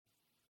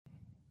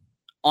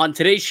On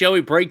today's show,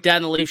 we break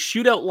down the Leafs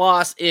shootout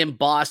loss in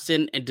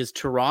Boston. And does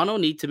Toronto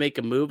need to make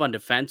a move on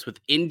defense with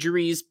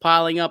injuries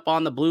piling up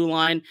on the blue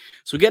line?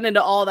 So, getting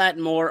into all that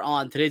and more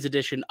on today's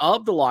edition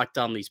of the Locked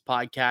On Leafs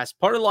podcast,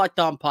 part of the Locked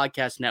On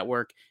Podcast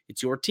Network.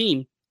 It's your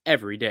team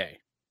every day.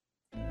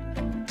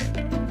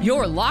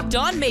 You're Locked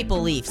On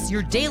Maple Leafs,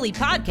 your daily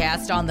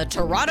podcast on the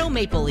Toronto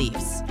Maple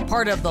Leafs,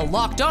 part of the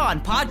Locked On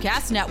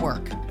Podcast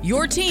Network.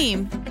 Your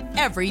team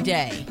every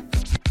day.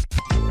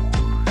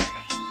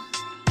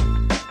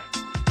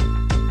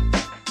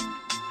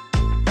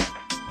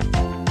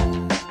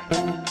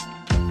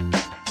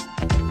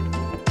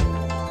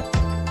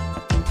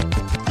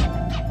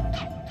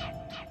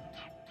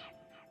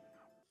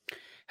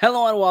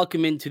 Hello and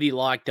welcome into the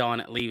Locked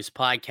On Leafs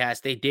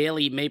podcast, a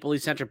daily Maple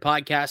Leaf Centric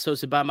podcast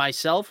hosted by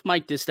myself,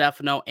 Mike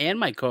DiStefano, and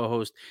my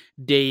co-host,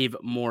 Dave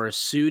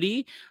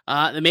Morisuti.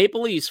 The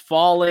Maple Leafs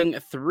falling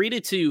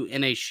 3-2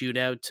 in a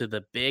shootout to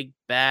the big,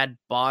 bad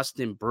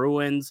Boston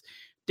Bruins.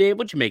 Dave,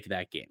 what'd you make of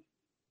that game?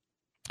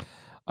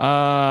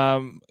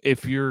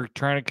 If you're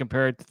trying to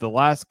compare it to the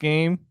last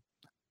game,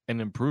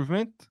 an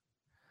improvement.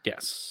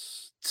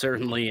 Yes,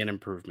 certainly an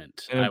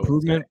improvement.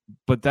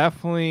 But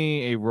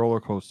definitely a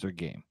roller coaster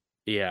game.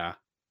 Yeah,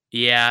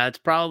 it's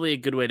probably a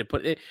good way to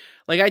put it.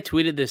 Like, I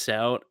tweeted this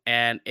out,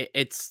 and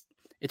it's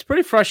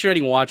pretty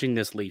frustrating watching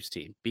this Leafs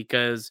team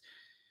because,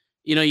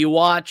 you know, you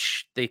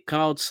watch, they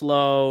come out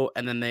slow,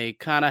 and then they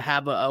kind of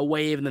have a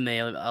wave, and then they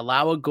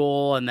allow a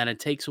goal, and then it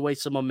takes away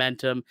some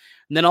momentum.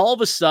 And then all of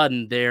a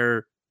sudden,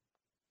 they're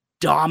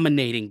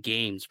dominating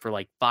games for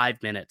like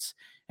 5 minutes,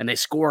 and they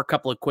score a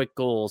couple of quick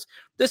goals.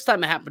 This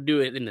time, I happened to do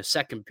it in the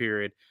second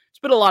period. It's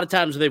been a lot of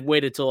times where they've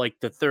waited till like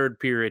the third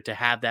period to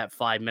have that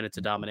 5 minutes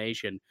of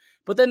domination,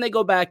 but then they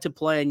go back to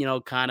playing,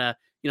 kind of,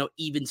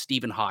 even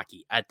Steven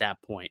hockey at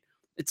that point.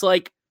 It's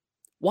like,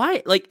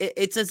 why? Like,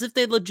 it's as if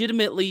they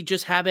legitimately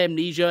just have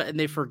amnesia and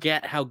they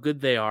forget how good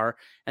they are.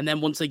 And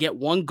then once they get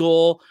one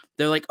goal,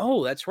 they're like,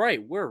 oh, that's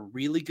right. We're a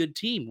really good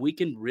team. We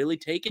can really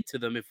take it to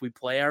them if we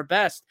play our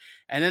best.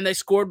 And then they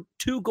scored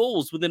 2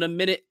 goals within a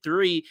minute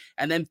 3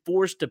 and then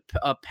forced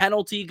a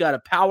penalty, got a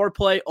power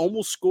play,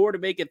 almost scored to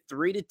make it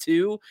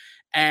 3-2.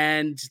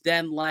 And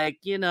then,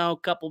 a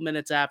couple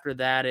minutes after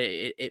that,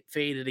 it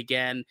faded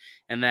again.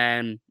 And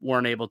then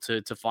weren't able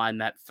to find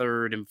that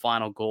third and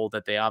final goal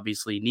that they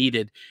obviously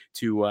needed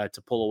to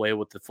pull away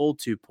with the full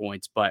 2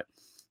 points. But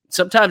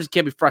sometimes it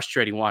can be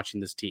frustrating watching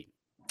this team.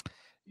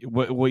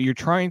 What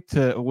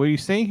you're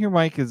saying here,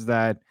 Mike, is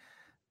that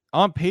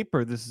on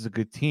paper, this is a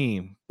good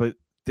team, but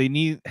they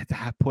need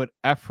to put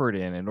effort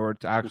in order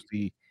to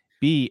actually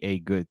be a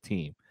good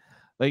team.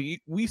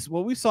 Like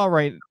what we saw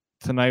right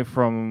tonight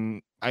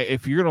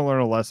if you're going to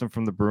learn a lesson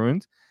from the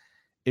Bruins,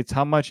 it's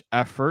how much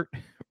effort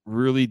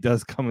really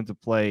does come into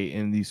play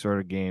in these sort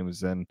of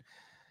games. And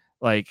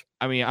I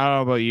don't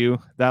know about you,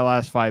 that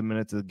last 5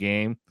 minutes of the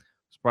game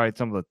was probably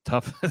some of the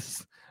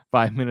toughest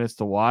 5 minutes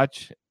to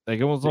watch. Like,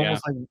 it was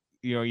almost like,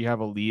 you have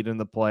a lead in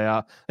the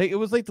playoff. Like, it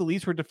was like the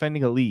Leafs were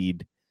defending a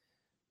lead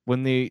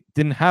when they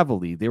didn't have a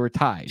lead. They were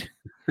tied.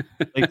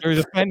 Like, they were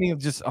defending we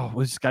just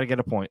got to get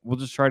a point. We'll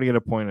just try to get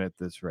a point at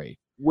this rate.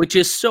 Which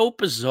is so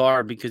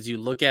bizarre because you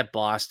look at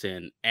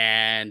Boston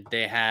and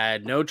they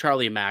had no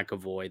Charlie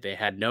McAvoy. They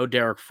had no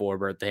Derek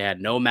Forbort. They had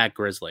no Matt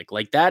Grzelcyk.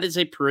 Like, that is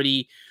a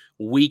pretty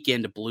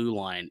weakened blue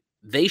line.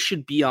 They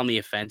should be on the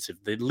offensive.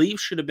 The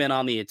Leafs should have been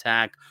on the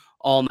attack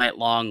all night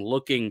long,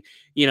 looking,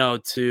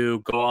 to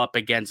go up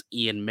against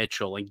Ian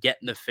Mitchell and get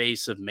in the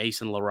face of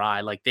Mason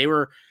Lohrei. Like, they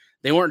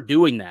weren't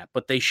doing that,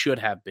 but they should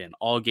have been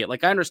all game.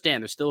 Like, I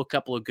understand there's still a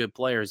couple of good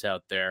players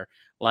out there.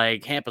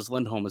 Like, Hampus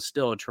Lindholm is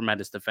still a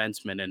tremendous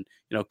defenseman,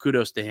 and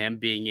kudos to him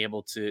being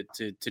able to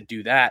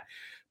do that.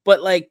 But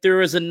there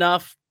was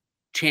enough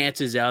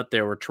chances out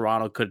there where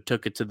Toronto could have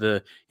took it to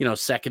the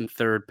second,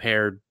 third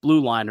paired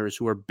blue liners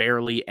who are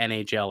barely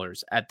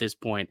NHLers at this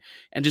point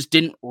and just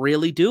didn't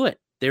really do it.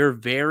 They're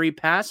very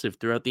passive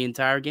throughout the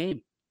entire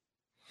game.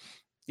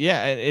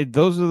 Yeah,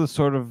 those are the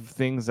sort of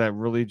things that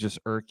really just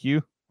irk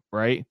you,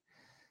 right?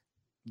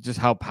 Just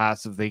how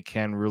passive they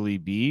can really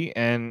be,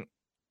 and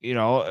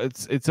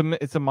it's a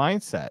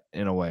mindset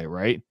in a way,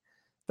 right?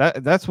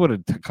 That's what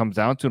it comes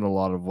down to in a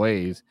lot of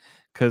ways,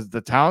 because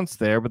the talent's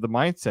there, but the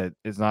mindset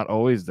is not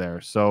always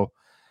there. So,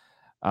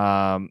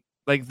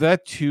 that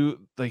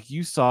too,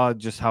 you saw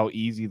just how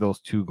easy those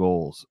 2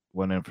 goals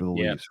went in for the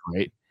Leafs,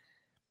 right?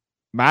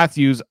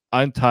 Matthews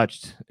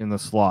untouched in the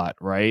slot,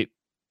 right?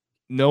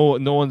 No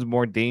one's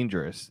more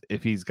dangerous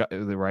if he's got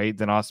right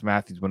than Austin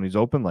Matthews when he's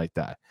open like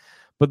that.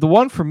 But the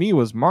one for me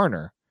was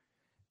Marner.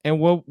 And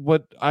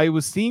what I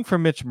was seeing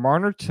from Mitch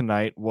Marner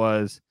tonight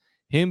was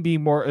him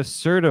being more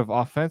assertive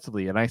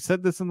offensively. And I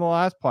said this in the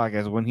last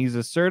podcast, when he's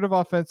assertive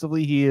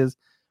offensively, he is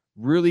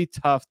really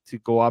tough to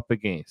go up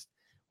against.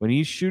 When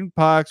he's shooting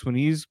pucks, when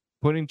he's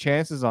putting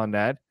chances on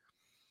net,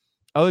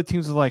 other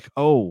teams are like,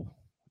 oh,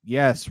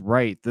 yes,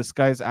 right, this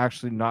guy's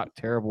actually not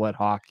terrible at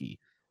hockey.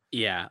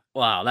 Yeah.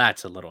 Wow,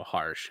 that's a little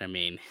harsh. I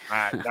mean,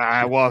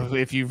 Well,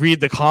 if you read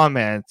the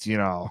comments, you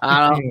know.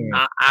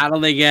 I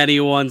don't think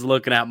anyone's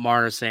looking at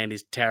Marner saying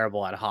he's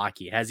terrible at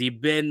hockey. Has he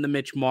been the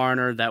Mitch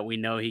Marner that we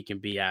know he can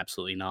be?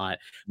 Absolutely not.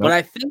 But Nope.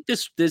 I think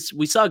this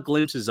we saw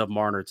glimpses of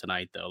Marner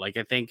tonight though. Like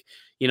I think,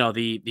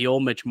 the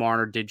old Mitch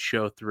Marner did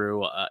show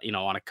through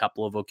on a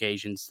couple of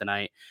occasions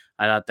tonight.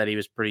 I thought that he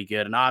was pretty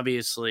good. And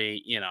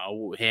obviously,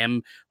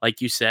 him,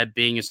 like you said,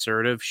 being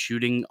assertive,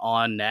 shooting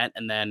on net,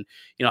 and then,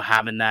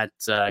 having that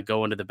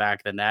go into the back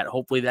of the net.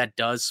 Hopefully that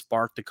does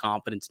spark the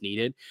confidence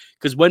needed.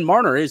 Because when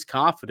Marner is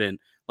confident,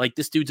 like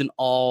this dude's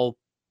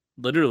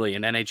literally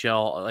an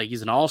NHL, like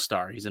he's an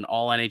all-star. He's an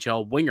all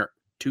NHL winger,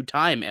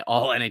 2-time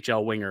all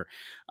NHL winger.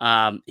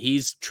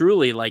 He's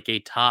truly like a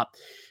top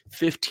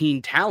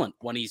 15 talent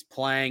when he's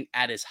playing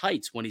at his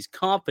heights, when he's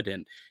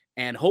confident.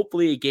 And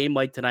hopefully a game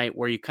like tonight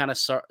where you kind of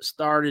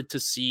started to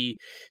see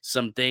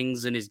some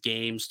things in his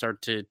game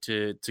start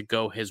to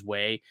go his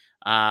way.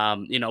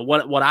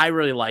 What I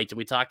really liked, and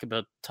we talked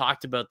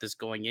about this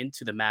going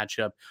into the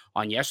matchup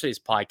on yesterday's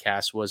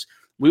podcast, was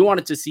we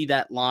wanted to see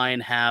that line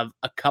have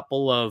a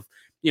couple of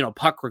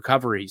puck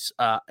recoveries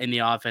in the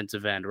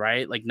offensive end,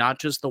 right? Like not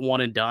just the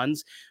one and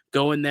dones.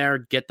 Go in there,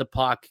 get the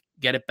puck,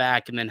 get it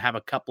back, and then have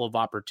a couple of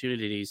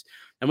opportunities.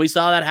 And we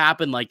saw that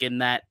happen like in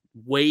that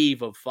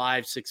wave of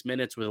 5-6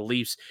 minutes where the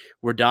Leafs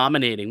were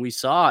dominating. We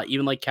saw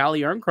even like Calle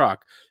Jarnkrok,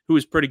 who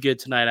was pretty good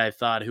tonight, I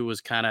thought, who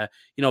was kind of,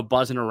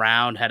 buzzing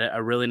around, had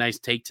a really nice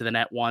take to the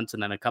net once,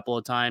 and then a couple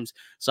of times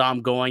saw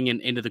him going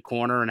into the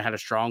corner and had a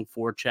strong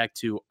forecheck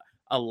to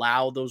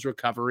allow those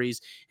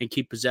recoveries and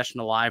keep possession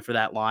alive for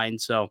that line.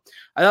 So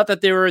I thought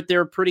that they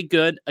were pretty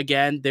good.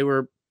 Again, they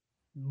were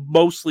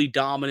mostly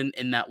dominant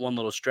in that one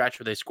little stretch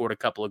where they scored a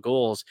couple of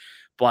goals,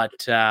 but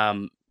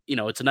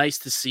it's nice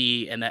to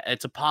see, and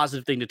it's a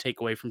positive thing to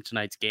take away from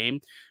tonight's game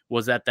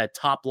was that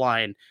top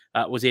line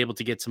was able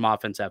to get some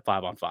offense at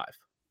 5-on-5.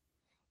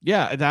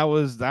 Yeah, that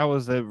was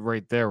it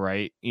right there,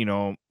 right?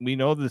 We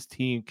know this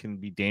team can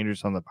be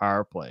dangerous on the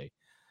power play,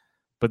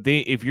 but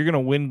if you're gonna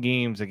win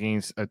games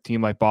against a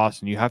team like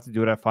Boston, you have to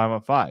do it at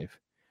 5-on-5.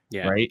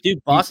 Yeah, right,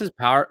 dude.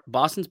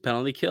 Boston's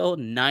penalty kill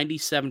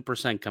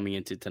 97% coming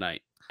into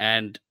tonight,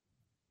 and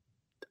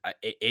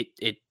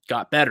it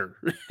got better.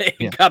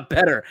 It got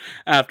better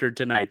after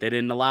tonight. They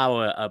didn't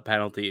allow a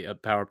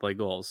power play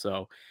goal.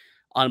 So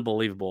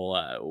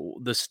unbelievable.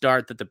 The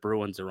start that the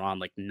Bruins are on,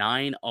 like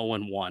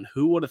 9-0-1.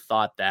 Who would have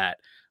thought that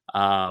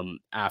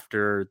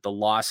after the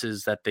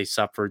losses that they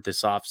suffered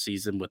this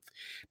offseason with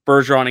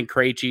Bergeron and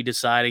Krejci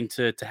deciding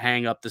to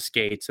hang up the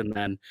skates. And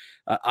then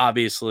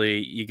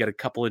obviously you get a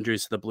couple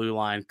injuries to the blue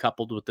line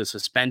coupled with the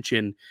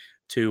suspension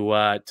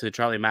to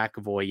Charlie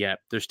McAvoy. Yet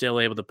they're still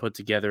able to put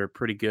together a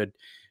pretty good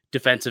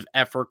defensive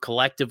effort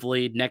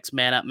collectively, next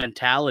man up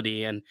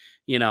mentality. And,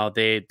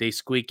 they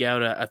squeak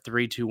out a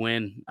 3-2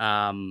 win,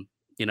 on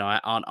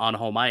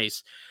home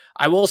ice.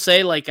 I will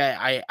say, like,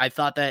 I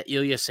thought that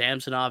Ilya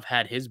Samsonov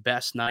had his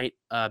best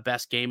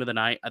game of the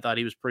night. I thought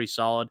he was pretty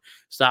solid.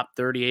 Stopped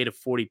 38 of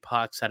 40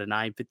 pucks, had a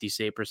 .950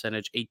 save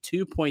percentage, a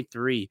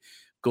 2.3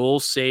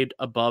 goals saved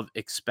above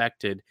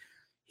expected.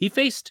 He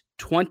faced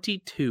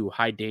 22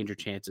 high danger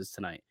chances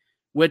tonight,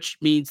 which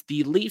means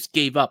the Leafs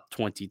gave up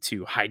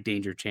 22 high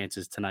danger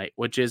chances tonight,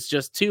 which is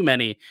just too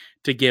many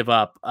to give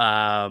up.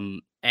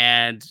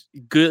 And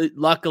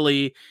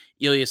luckily,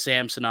 Ilya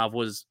Samsonov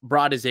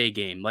brought his A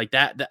game like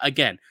that.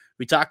 Again,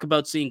 we talk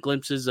about seeing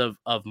glimpses of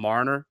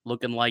Marner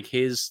looking like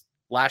his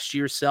last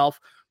year's self.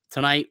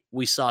 Tonight,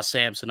 we saw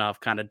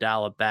Samsonov kind of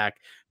dial it back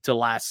to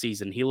last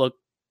season. He looked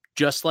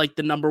just like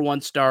the number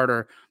one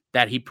starter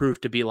that he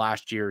proved to be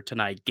last year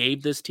tonight.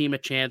 Gave this team a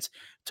chance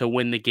to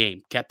win the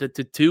game. Kept it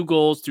to 2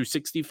 goals through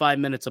 65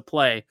 minutes of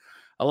play.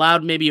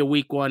 Allowed maybe a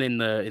weak one in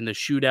the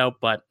shootout,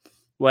 but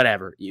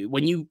whatever.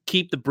 When you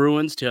keep the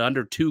Bruins to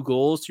under 2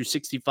 goals through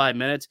 65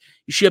 minutes,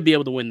 you should be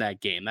able to win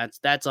that game.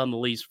 That's on the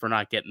Leafs for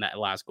not getting that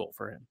last goal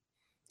for him.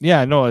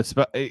 Yeah, no, it's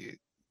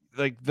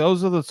like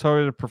those are the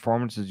sort of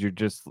performances you're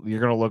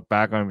gonna look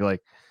back on and be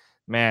like,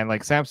 man,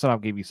 like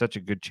Samsonov gave you such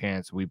a good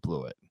chance, we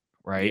blew it,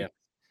 right?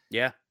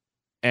 Yeah.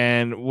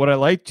 And what I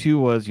liked too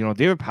was,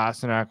 David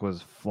Pastrnak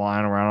was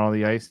flying around on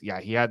the ice.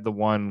 Yeah, he had the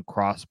one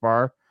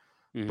crossbar,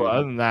 but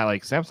other than that,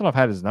 like Samsonov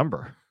had his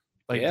number.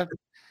 Like, yeah.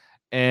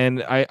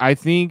 And I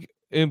think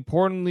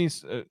importantly,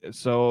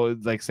 so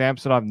like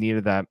Samsonov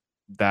needed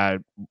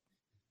that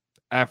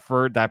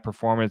effort, that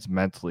performance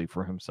mentally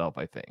for himself,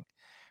 I think,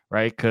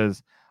 right?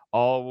 Because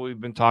all we've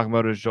been talking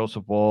about is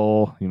Joseph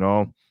Woll.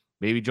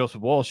 Maybe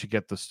Joseph Woll should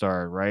get the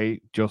start,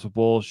 right? Joseph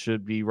Woll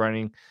should be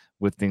running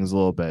with things a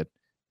little bit.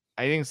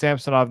 I think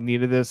Samsonov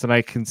needed this, and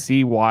I can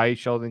see why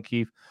Sheldon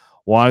Keefe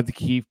wanted to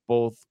keep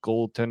both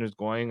goaltenders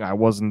going. I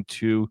wasn't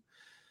too,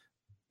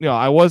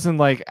 I wasn't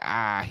like,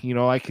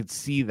 I could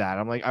see that.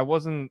 I'm like, I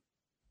wasn't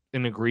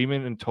in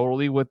agreement and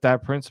totally with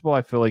that principle.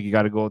 I feel like you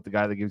got to go with the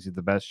guy that gives you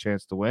the best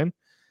chance to win.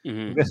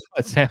 Mm-hmm. Guess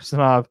what?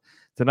 Samsonov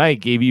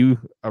tonight gave you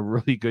a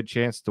really good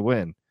chance to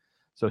win.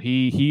 So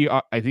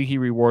I think he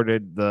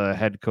rewarded the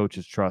head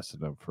coach's trust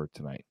in him for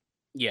tonight.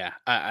 Yeah,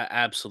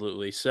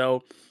 absolutely.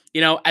 So,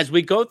 As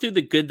we go through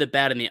the good, the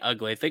bad, and the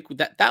ugly, I think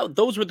that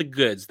those were the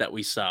goods that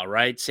we saw,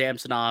 right?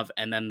 Samsonov,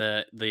 and then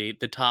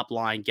the top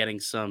line getting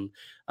some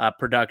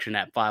production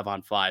at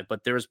 5-on-5.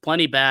 But there was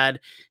plenty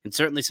bad and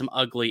certainly some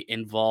ugly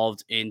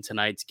involved in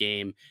tonight's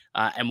game.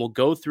 And we'll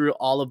go through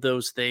all of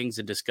those things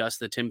and discuss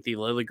the Timothy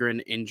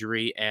Liljegren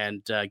injury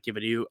and give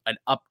you an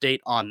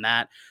update on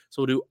that.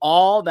 So we'll do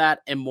all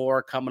that and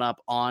more coming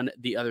up on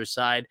the other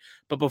side.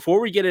 But before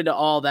we get into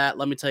all that,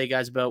 let me tell you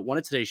guys about one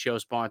of today's show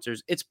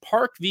sponsors. It's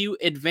Parkview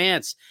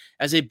Advance.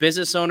 As a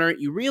business owner,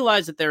 you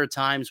realize that there are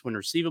times when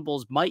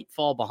receivables might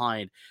fall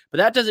behind, but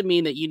that doesn't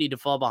mean that you need to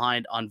fall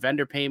behind on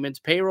vendor payments,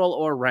 payroll,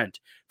 or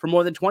rent. For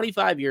more than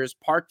 25 years,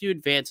 Parkview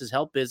Advance has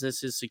helped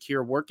businesses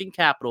secure working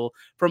capital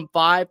from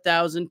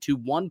 $5,000 to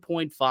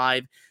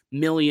 $1.5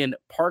 million.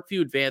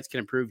 Parkview Advance can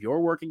improve your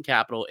working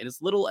capital in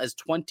as little as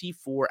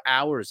 24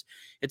 hours.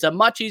 It's a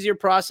much easier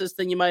process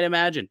than you might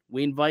imagine.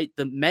 We invite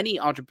the many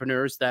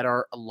entrepreneurs that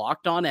are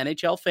locked on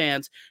NHL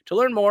fans to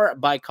learn more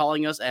by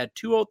calling us at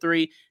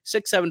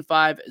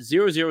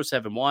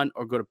 203-675-0071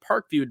 or go to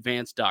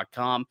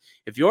parkviewadvance.com.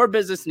 If your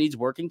business needs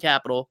working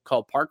capital,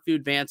 call Parkview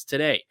Advance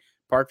today.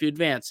 Parkview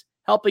Advance,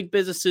 helping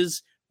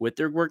businesses with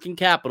their working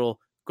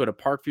capital. Go to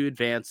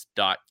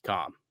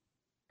parkviewadvance.com.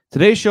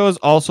 Today's show is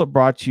also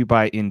brought to you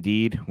by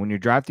Indeed. When you're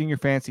drafting your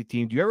fantasy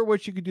team, do you ever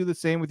wish you could do the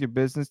same with your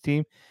business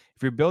team?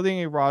 If you're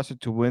building a roster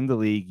to win the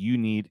league, you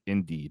need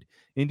Indeed.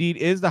 Indeed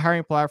is the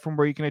hiring platform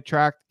where you can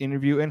attract,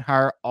 interview, and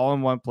hire all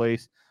in one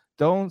place.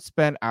 Don't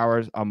spend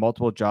hours on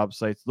multiple job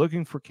sites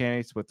looking for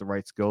candidates with the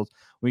right skills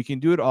when you can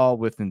do it all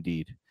with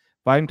Indeed.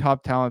 Find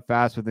top talent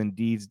fast with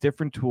Indeed's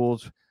different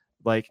tools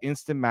like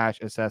instant match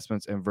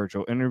assessments and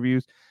virtual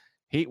interviews.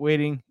 Hate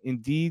waiting.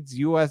 Indeed's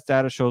U.S.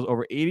 data shows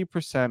over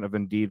 80% of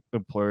Indeed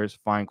employers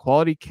find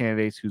quality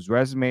candidates whose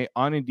resume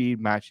on Indeed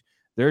match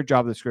their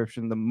job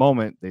description the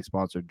moment they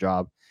sponsor a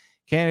job.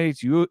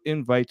 Candidates you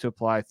invite to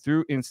apply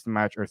through Instant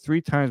Match are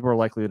 3 times more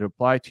likely to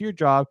apply to your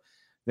job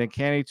than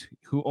candidates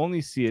who only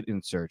see it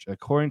in search,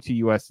 according to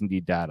U.S.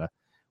 Indeed data.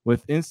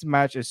 With Instant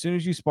Match, as soon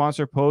as you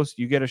sponsor a post,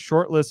 you get a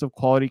short list of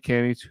quality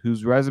candidates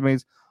whose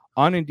resumes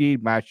on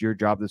Indeed match your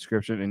job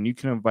description, and you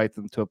can invite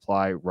them to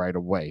apply right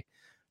away.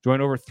 Join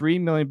over 3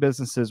 million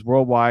businesses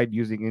worldwide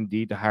using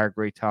Indeed to hire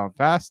great talent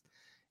fast.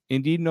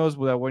 Indeed knows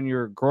that when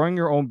you're growing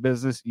your own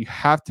business, you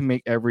have to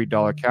make every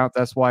dollar count.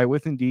 That's why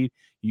with Indeed,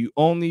 you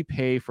only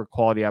pay for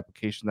quality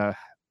applications that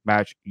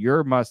match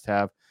your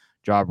must-have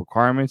job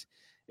requirements.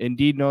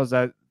 Indeed knows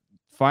that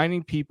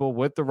finding people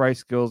with the right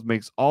skills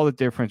makes all the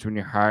difference when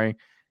you're hiring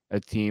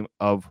a team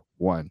of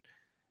one.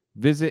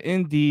 Visit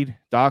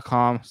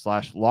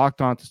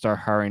Indeed.com/lockedon to start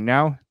hiring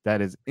now.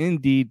 That is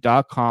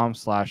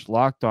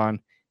Indeed.com/lockedon.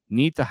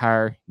 Need to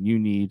hire, you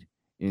need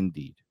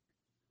Indeed.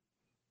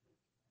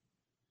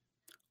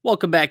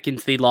 Welcome back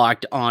into the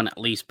Locked On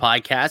Leafs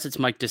podcast. It's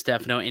Mike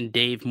DiStefano and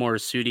Dave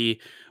Morisuti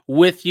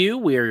with you.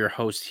 We are your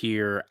hosts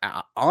here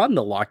on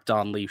the Locked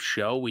On Leafs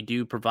show. We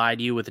do provide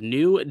you with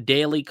new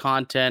daily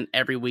content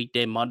every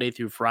weekday, Monday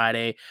through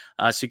Friday.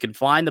 So you can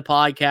find the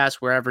podcast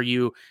wherever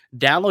you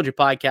download your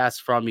podcasts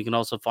from. You can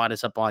also find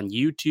us up on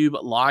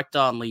YouTube, Locked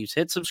On Leafs.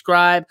 Hit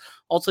subscribe.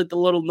 Also hit the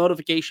little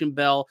notification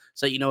bell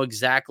so that you know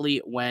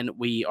exactly when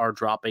we are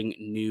dropping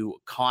new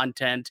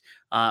content.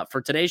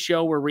 For today's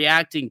show, we're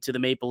reacting to the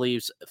Maple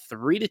Leafs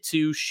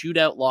 3-2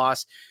 shootout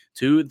loss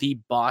to the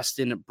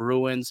Boston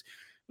Bruins.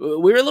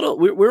 We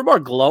were more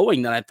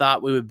glowing than I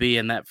thought we would be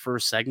in that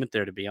first segment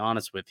there, to be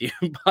honest with you.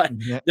 But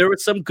there were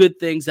some good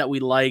things that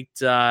we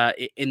liked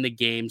in the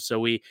game. So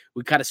we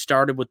kind of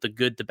started with the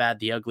good, the bad,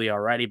 the ugly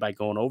already by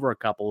going over a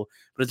couple.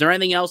 But is there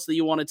anything else that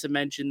you wanted to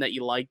mention that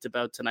you liked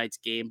about tonight's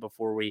game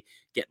before we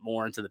get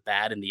more into the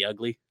bad and the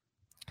ugly?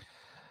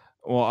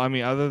 Well, I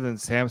mean, other than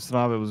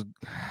Samsonov, it was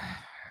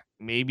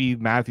maybe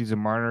Matthews and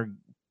Marner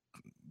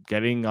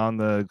getting on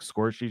the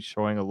score sheet,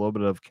 showing a little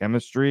bit of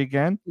chemistry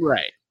again.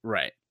 Right.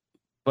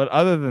 But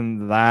other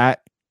than that,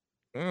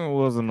 it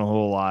wasn't a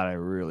whole lot I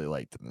really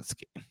liked in this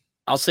game.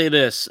 I'll say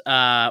this,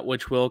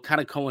 which will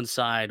kind of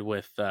coincide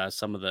with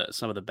some of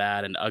the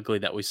bad and ugly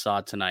that we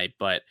saw tonight.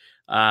 But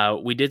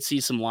we did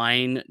see some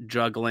line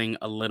juggling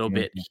a little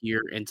bit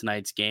here in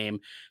tonight's game.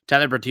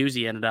 Tyler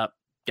Bertuzzi ended up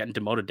getting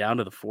demoted down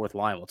to the 4th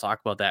line. We'll talk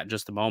about that in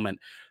just a moment.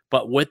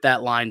 But with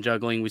that line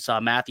juggling, we saw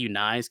Matthew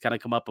Nyes kind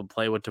of come up and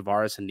play with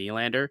Tavares and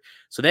Nylander.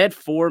 So they had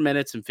 4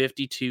 minutes and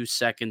 52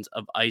 seconds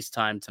of ice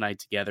time tonight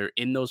together.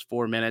 In those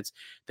 4 minutes,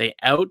 they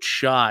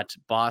outshot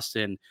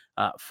Boston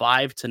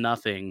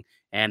 5-0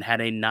 and had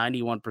a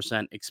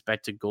 91%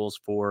 expected goals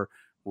for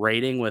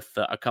rating with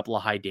a couple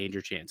of high danger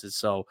chances.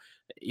 So,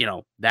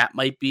 that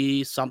might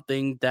be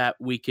something that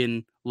we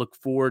can look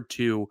forward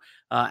to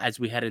as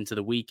we head into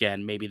the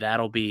weekend. Maybe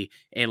that'll be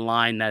a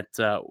line that,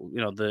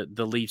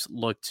 the Leafs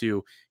look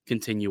to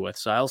continue with.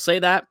 So I'll say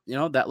that,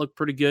 that looked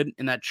pretty good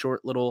in that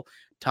short little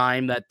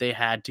time that they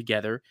had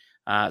together.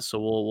 So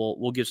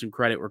we'll give some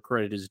credit where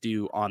credit is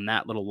due on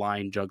that little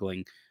line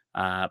juggling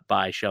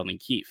by Sheldon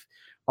Keefe.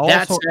 I'll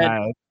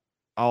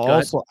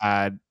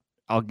add,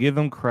 I'll give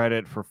them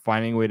credit for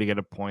finding a way to get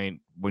a point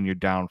when you're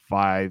down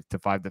 5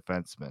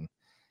 defensemen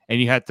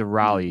and you had to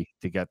rally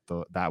to get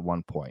that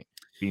 1 point,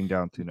 being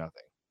down 2-0.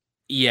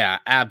 Yeah,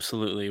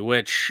 absolutely.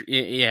 Which,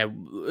 yeah,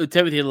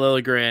 Timothy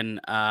Liljegren,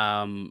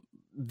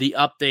 the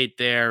update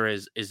there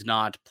is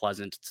not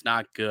pleasant. It's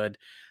not good.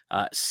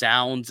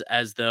 Sounds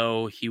as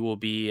though he will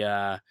be.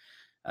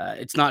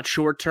 It's not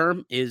short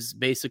term, is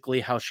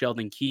basically how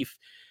Sheldon Keefe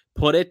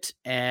put it.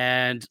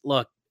 And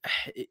look,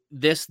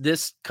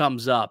 this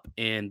comes up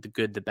in the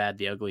good, the bad,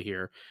 the ugly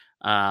here.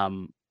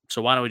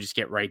 So why don't we just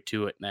get right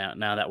to it now?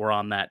 Now that we're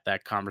on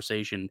that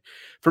conversation,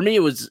 for me, it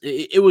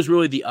was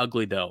really the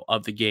ugly though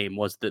of the game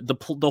was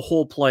the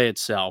whole play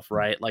itself,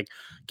 right? Like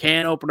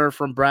can opener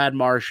from Brad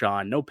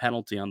Marchand, no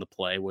penalty on the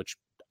play, which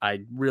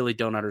I really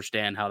don't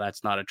understand how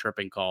that's not a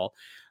tripping call.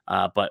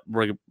 But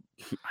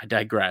I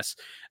digress.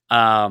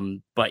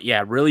 But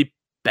yeah, really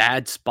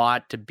bad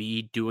spot to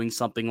be doing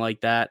something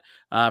like that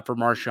for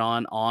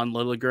Marchand on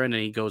Liljegren, and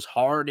he goes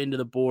hard into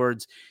the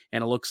boards,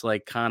 and it looks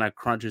like kind of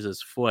crunches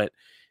his foot.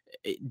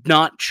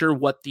 Not sure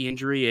what the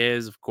injury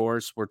is. Of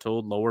course, we're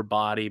told lower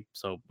body.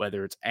 So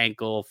whether it's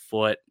ankle,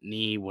 foot,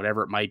 knee,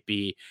 whatever it might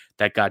be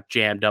that got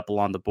jammed up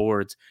along the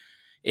boards,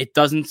 it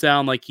doesn't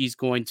sound like he's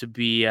going to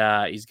be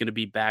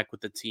back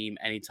with the team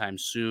anytime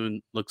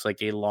soon. Looks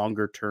like a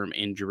longer term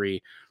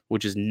injury,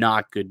 which is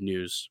not good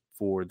news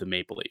for the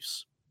Maple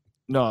Leafs.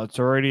 No, it's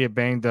already a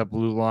banged up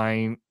blue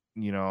line,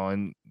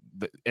 and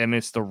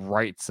it's the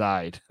right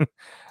side.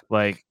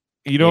 Like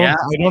I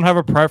don't have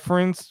a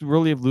preference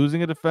really of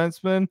losing a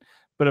defenseman,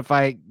 but if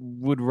I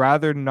would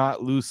rather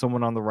not lose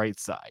someone on the right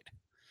side.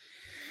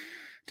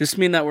 Does this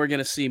mean that we're going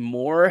to see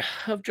more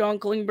of John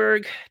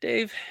Klingberg,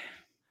 Dave?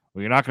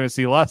 Well, you're not going to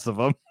see less of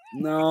him.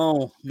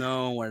 No,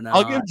 we're not.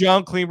 I'll give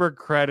John Klingberg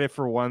credit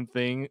for one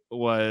thing.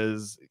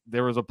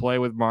 There was a play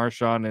with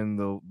Marchand in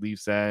the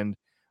Leafs end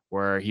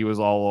where he was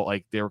all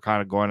like they were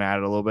kind of going at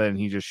it a little bit, and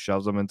he just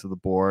shoves them into the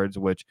boards,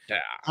 which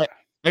I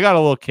got a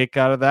little kick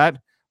out of that.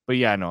 But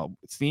yeah, no,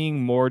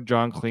 seeing more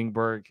John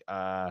Klingberg,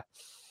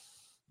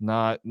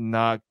 not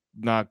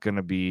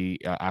gonna be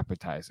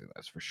appetizing.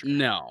 That's for sure.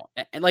 No,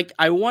 and like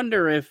I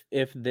wonder if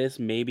this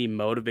maybe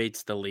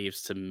motivates the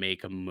Leafs to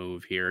make a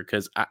move here,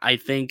 because I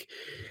think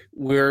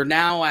we're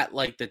now at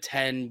like the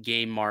 10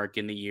 game mark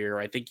in the year.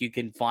 I think you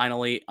can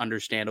finally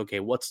understand, okay,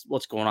 what's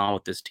going on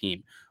with this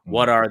team?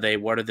 What are they?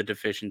 What are the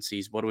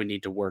deficiencies? What do we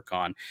need to work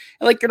on?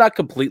 And like you're not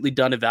completely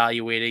done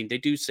evaluating. They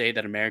do say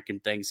that American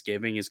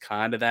Thanksgiving is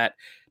kind of that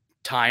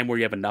time where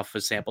you have enough of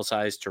a sample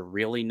size to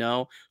really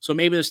know. So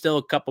maybe there's still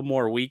a couple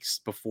more weeks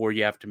before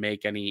you have to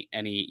make any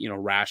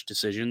rash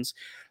decisions.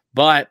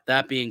 But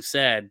that being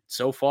said,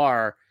 so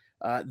far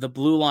the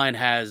blue line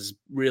has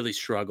really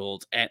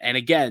struggled. And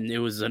again, it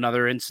was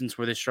another instance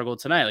where they struggled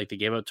tonight. Like they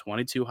gave up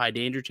 22 high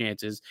danger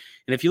chances.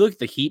 And if you look at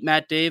the heat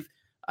map, Dave,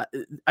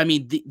 I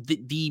mean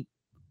the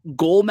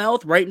goal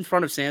mouth right in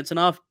front of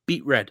Samsonov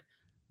beat red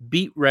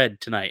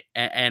tonight.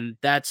 And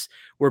that's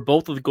where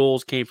both of the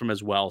goals came from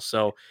as well.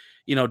 So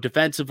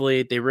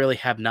defensively, they really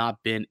have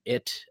not been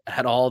it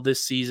at all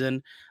this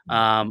season.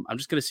 I'm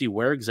just going to see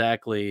where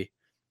exactly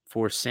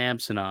for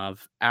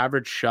Samsonov,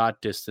 average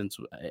shot distance,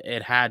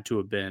 it had to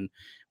have been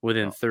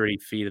within 30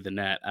 feet of the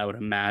net, I would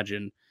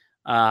imagine.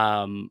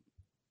 Let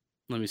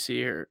me see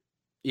here.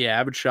 Yeah,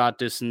 average shot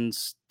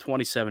distance,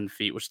 27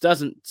 feet, which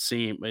doesn't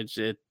seem,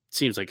 it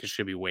seems like it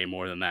should be way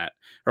more than that,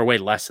 or way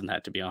less than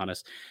that, to be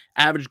honest.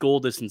 Average goal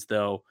distance,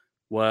 though,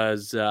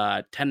 was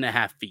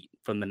 10.5 feet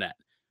from the net.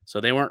 So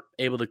they weren't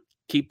able to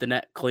keep the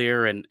net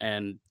clear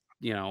and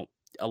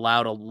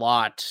allowed a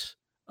lot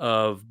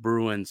of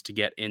Bruins to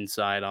get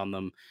inside on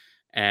them.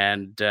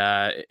 And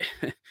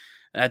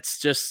that's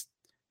just,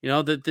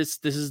 that this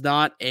is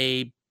not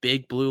a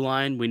big blue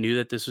line. We knew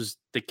that this was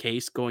the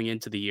case going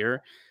into the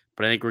year,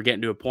 but I think we're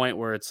getting to a point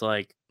where it's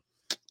like,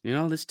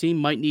 this team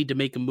might need to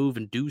make a move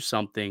and do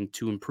something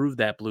to improve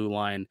that blue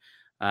line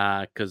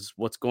because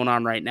what's going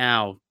on right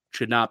now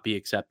should not be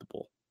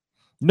acceptable.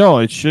 No,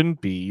 it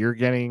shouldn't be. You're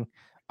getting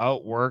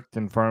outworked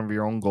in front of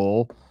your own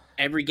goal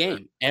every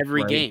game.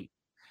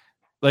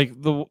 Like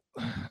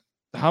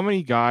how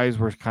many guys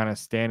were kind of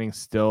standing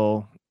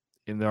still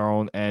in their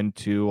own end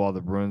too, while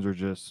the Bruins were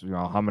just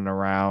humming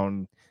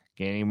around,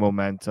 gaining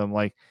momentum.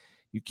 Like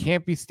you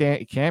can't be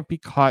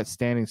caught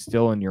standing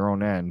still in your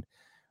own end,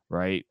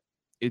 right?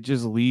 It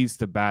just leads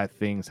to bad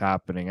things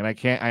happening. And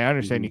I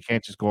understand you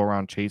can't just go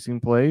around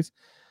chasing plays,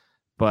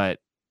 but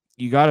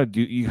you gotta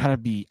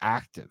be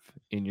active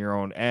in your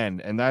own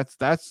end. And that's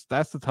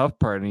the tough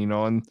part.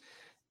 And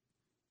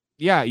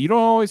yeah, you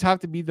don't always have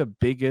to be the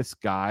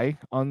biggest guy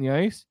on the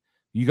ice.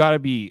 You got to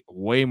be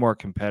way more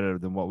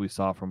competitive than what we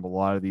saw from a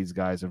lot of these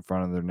guys in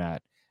front of their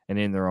net and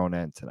in their own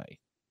end tonight.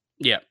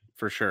 Yeah,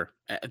 for sure.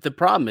 The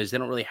problem is they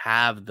don't really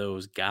have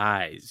those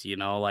guys,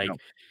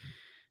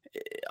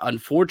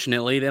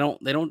 unfortunately they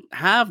don't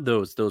have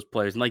those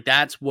players. And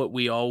that's what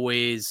we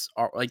always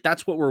are,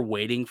 that's what we're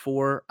waiting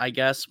for, I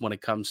guess, when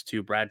it comes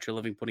to Brad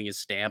Treliving putting his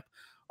stamp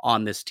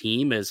on this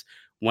team is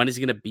when is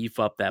he going to beef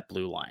up that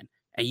blue line.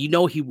 And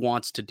he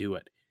wants to do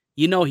it.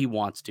 He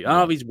wants to. I don't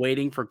know if he's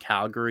waiting for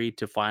Calgary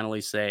to finally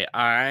say,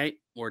 all right,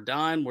 we're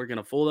done. We're going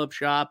to fold up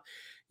shop.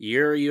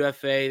 You're a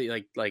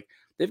UFA. Like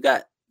they've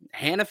got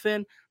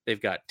Hannafin,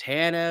 they've got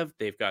Tanev,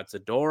 they've got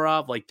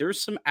Zadorov. Like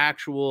there's some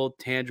actual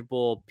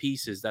tangible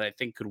pieces that I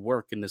think could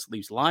work in this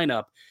Leafs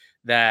lineup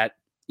that,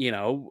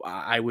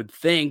 I would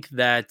think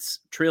that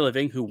Trey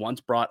Living, who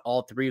once brought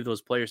all three of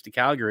those players to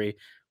Calgary,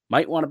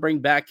 might want to bring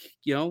back,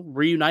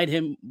 reunite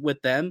him with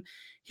them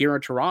here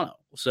in Toronto.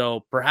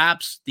 So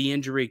perhaps the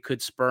injury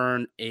could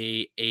spurn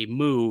a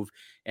move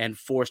and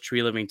force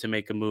Tree Living to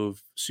make a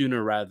move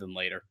sooner rather than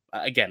later.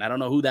 Again, I don't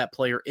know who that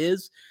player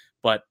is,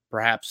 but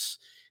perhaps,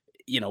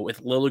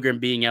 with Liljegren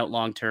being out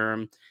long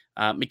term,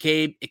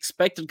 McCabe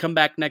expected to come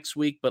back next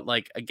week, but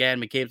again,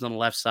 McCabe's on the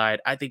left side.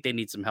 I think they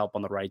need some help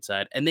on the right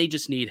side, and they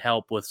just need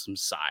help with some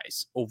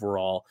size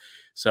overall.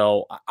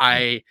 So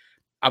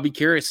I'll be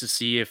curious to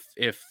see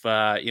if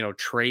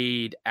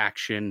trade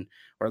action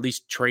or at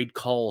least trade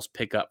calls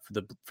pick up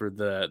for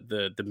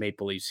the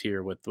Maple Leafs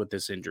here with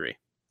this injury.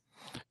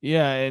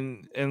 Yeah,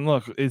 and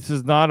look, this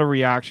is not a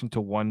reaction to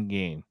one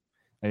game.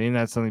 I think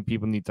that's something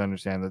people need to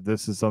understand, that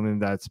this is something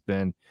that's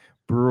been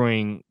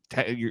brewing.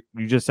 You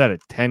just said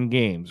it, 10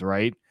 games,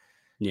 right?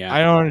 Yeah.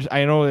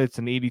 I know it's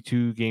an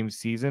 82 game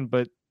season,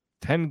 but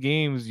 10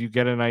 games, you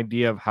get an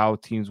idea of how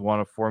teams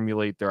want to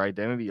formulate their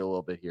identity a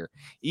little bit here.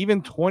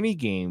 Even 20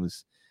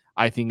 games,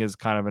 I think, is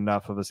kind of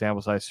enough of a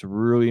sample size to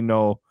really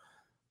know.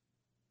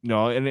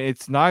 And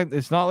it's not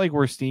like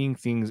we're seeing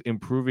things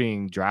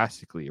improving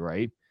drastically,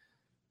 right?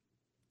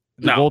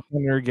 The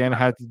goaltender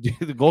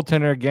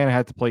again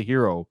had to play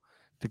hero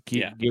to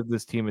give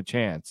this team a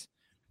chance.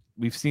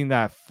 We've seen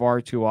that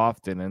far too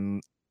often,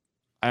 and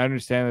I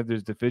understand that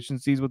there's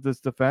deficiencies with this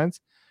defense,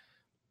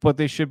 but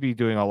they should be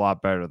doing a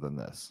lot better than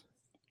this.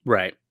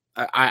 Right.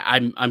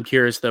 I'm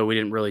curious though. We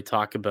didn't really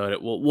talk about it.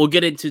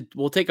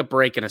 We'll take a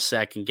break in a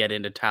sec and get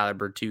into Tyler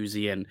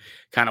Bertuzzi and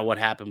kind of what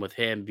happened with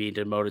him being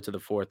demoted to the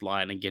fourth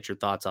line and get your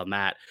thoughts on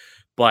that.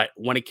 But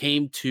when it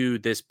came to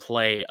this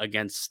play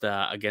against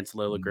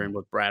Liljegren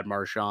with Brad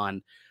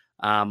Marchand,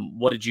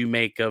 what did you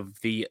make of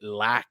the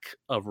lack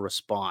of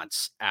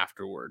response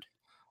afterward?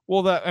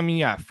 Well,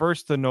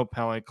 first the no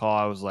penalty call,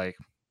 I was like,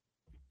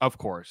 of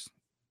course,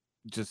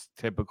 just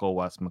typical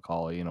Wes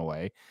McCauley in a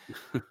way.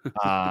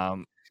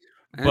 But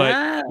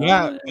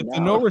it's a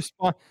no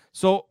response.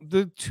 So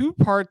the two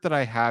part that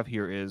I have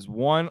here is,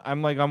 one,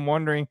 I'm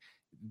wondering,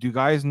 do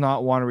guys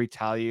not want to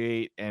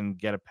retaliate and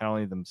get a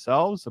penalty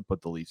themselves to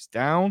put the Leafs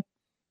down?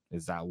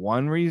 Is that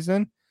one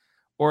reason?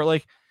 Or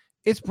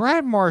it's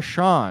Brad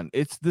Marchand.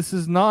 This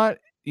is not,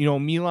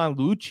 Milan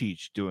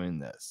Lucic doing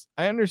this.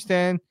 I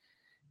understand.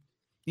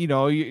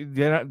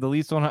 The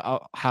Leafs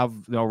don't have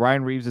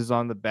Ryan Reeves is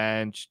on the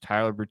bench,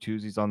 Tyler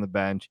Bertuzzi's on the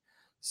bench.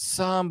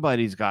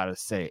 Somebody's got to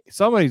say.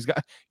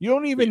 You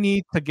don't even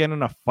need to get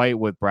in a fight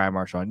with Brad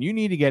Marchand. You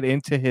need to get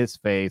into his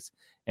face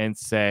and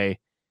say,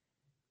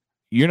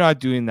 "You're not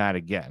doing that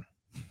again.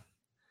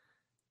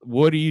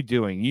 What are you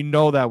doing?"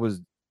 That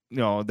was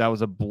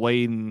a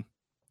blatant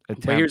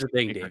attempt. But here's the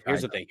thing, Dave.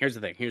 Here's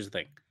the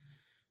thing.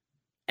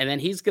 And then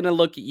he's gonna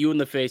look at you in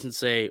the face and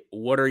say,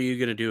 "What are you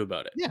gonna do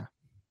about it?" Yeah.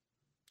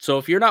 So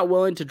if you're not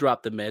willing to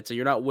drop the mitts and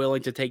you're not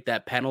willing to take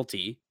that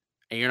penalty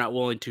and you're not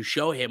willing to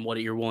show him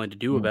what you're willing to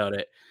do about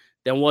it,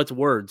 then what's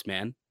words,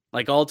 man?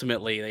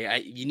 Ultimately,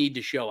 you need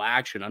to show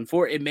action.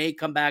 It may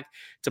come back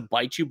to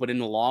bite you, but in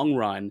the long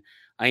run,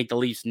 I think the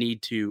Leafs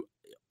need to,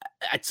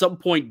 at some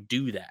point,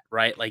 do that,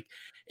 right?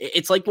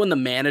 It's like when the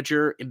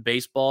manager in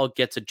baseball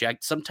gets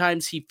ejected.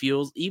 Sometimes he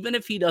feels, even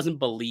if he doesn't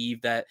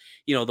believe that,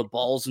 the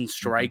balls and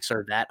strikes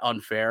are that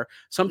unfair,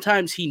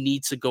 sometimes he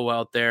needs to go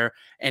out there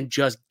and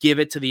just give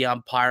it to the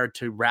umpire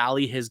to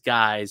rally his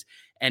guys.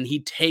 And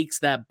he takes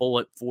that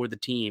bullet for the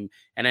team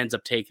and ends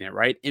up taking it,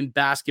 right? In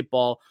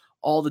basketball,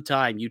 all the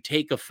time, you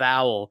take a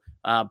foul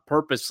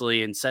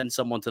purposely and send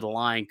someone to the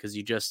line because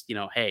you just,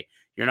 hey,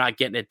 you're not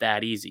getting it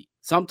that easy.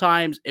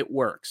 Sometimes it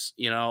works,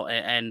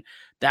 and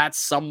that's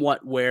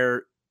somewhat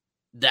where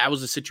that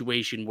was a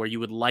situation where you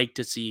would like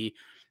to see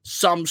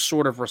some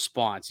sort of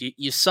response.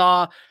 You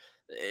saw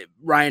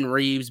Ryan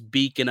Reeves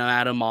beacon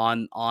at him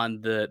on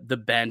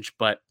the bench,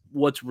 but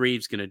what's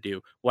Reeves going to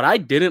do? What I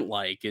didn't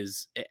like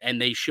is,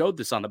 and they showed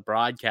this on the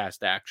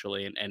broadcast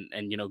actually,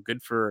 and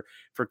good for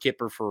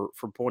Kipper for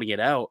pointing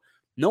it out.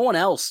 No one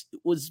else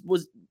was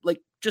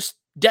just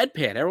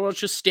deadpan. Everyone was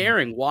just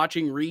staring,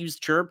 watching Reeves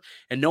chirp,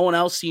 and no one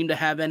else seemed to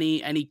have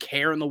any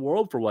care in the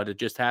world for what had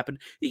just happened.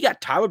 You got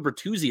Tyler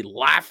Bertuzzi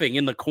laughing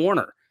in the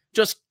corner,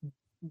 just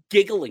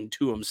giggling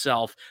to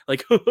himself,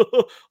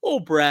 oh,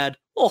 Brad,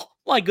 oh,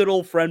 my good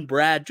old friend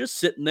Brad, just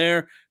sitting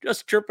there,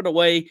 just chirping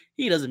away.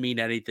 He doesn't mean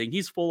anything.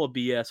 He's full of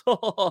BS.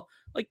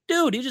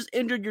 Dude, he just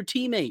injured your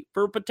teammate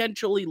for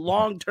potentially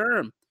long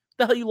term. What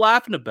the hell are you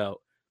laughing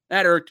about?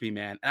 That irked me,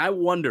 man. And I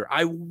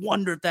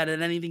wonder if that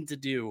had anything to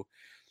do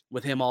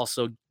with him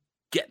also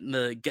getting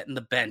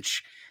the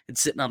bench and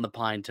sitting on the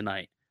pine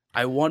tonight.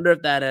 I wonder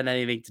if that had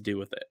anything to do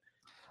with it.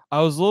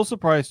 I was a little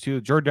surprised too.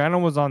 Giordano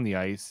was on the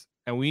ice,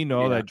 and we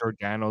know that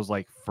Giordano's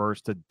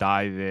first to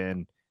dive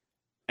in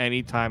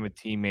anytime a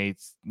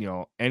teammate's,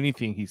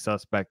 anything he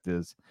suspect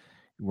is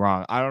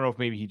wrong. I don't know if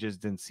maybe he just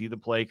didn't see the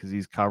play because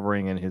he's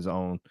covering in his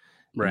own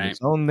in the Right.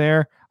 zone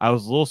there. I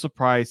was a little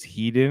surprised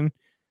he didn't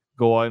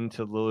go on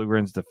to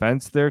Liljegren's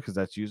defense there because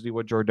that's usually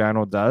what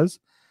Giordano does.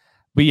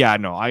 But yeah,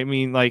 no, I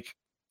mean, like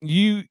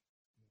the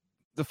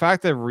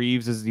fact that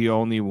Reeves is the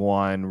only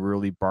one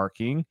really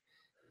barking,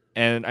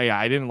 and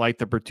I didn't like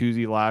the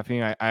Bertuzzi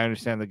laughing. I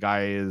understand the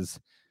guy is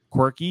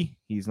quirky.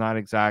 He's not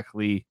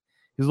exactly,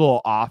 he's a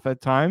little off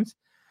at times,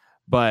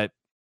 but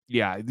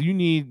yeah, you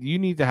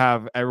need to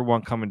have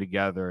everyone coming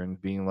together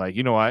and being like,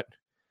 you know what,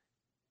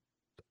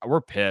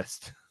 we're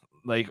pissed.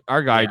 Like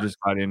our guy Yeah. just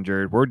got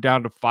injured. We're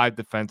down to 5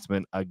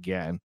 defensemen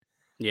again,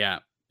 Yeah.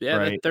 Yeah.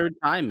 The right? third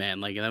time,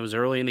 man. Like, and that was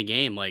early in the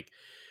game. Like,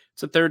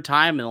 it's the third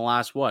time in the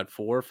last, what,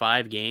 4 or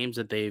 5 games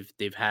that they've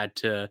had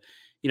to,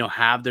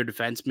 have their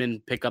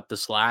defensemen pick up the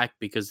slack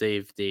because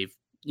they've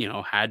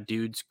had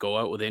dudes go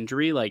out with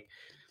injury. Like,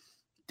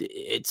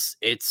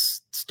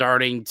 it's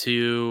starting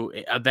to,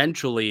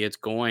 eventually it's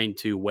going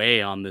to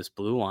weigh on this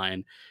blue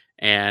line,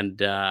 and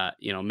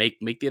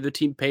make the other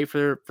team pay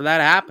for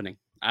that happening.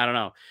 I don't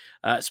know.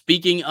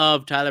 Speaking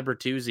of Tyler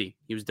Bertuzzi,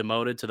 he was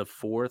demoted to the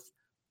fourth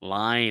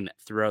line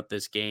throughout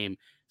this game.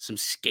 Some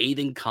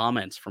scathing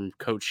comments from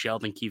Coach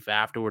Sheldon Keefe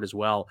afterward as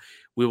well.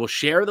 We will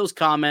share those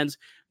comments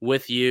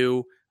with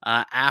you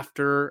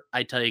after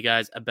I tell you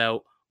guys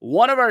about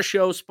one of our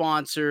show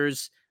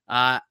sponsors,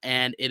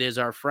 and it is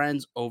our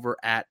friends over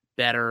at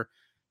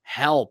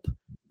BetterHelp.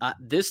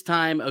 This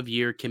time of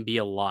year can be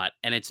a lot,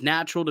 and it's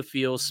natural to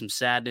feel some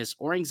sadness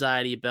or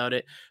anxiety about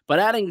it, but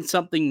adding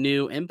something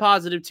new and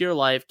positive to your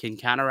life can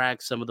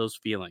counteract some of those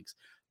feelings.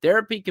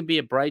 Therapy can be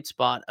a bright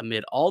spot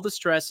amid all the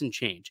stress and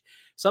change,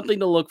 something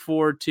to look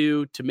forward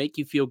to make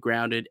you feel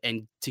grounded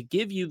and to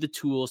give you the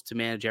tools to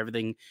manage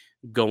everything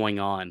going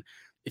on.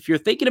 If you're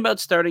thinking about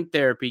starting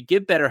therapy,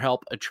 give BetterHelp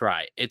a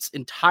try. It's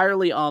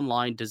entirely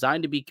online,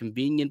 designed to be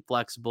convenient,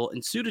 flexible,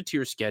 and suited to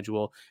your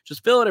schedule.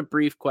 Just fill out a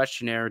brief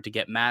questionnaire to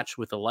get matched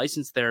with a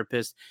licensed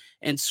therapist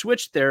and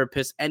switch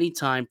therapists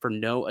anytime for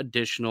no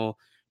additional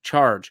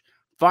charge.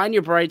 Find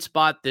your bright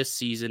spot this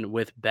season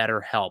with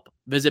BetterHelp.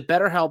 Visit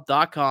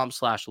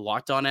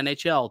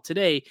betterhelp.com/lockedonnhl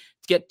today to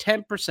get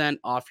 10%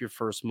 off your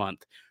first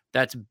month.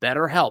 That's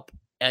BetterHelp,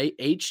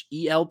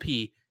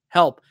 HELP,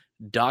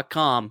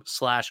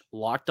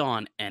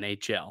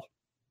 help.com/lockedonnhl.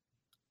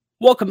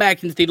 Welcome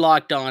back into the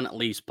Locked On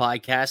Leafs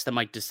podcast. I'm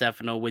Mike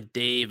DeStefano with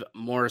Dave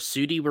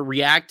Morisuti. We're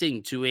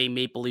reacting to a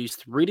Maple Leafs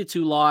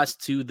 3-2 loss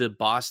to the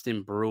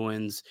Boston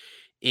Bruins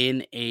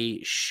in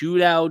a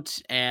shootout.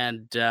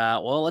 And,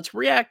 let's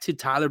react to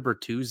Tyler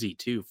Bertuzzi,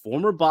 too.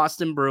 Former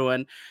Boston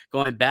Bruin,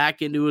 going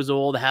back into his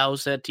old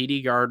house at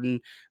TD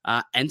Garden,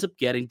 ends up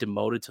getting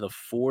demoted to the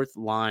fourth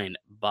line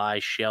by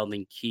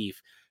Sheldon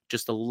Keefe.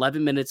 Just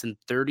 11 minutes and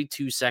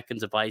 32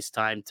 seconds of ice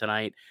time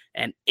tonight.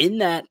 And in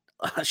that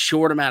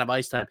short amount of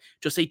ice time,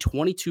 just a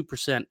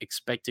 22%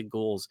 expected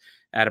goals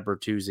out of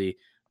Bertuzzi.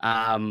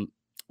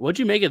 What'd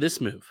you make of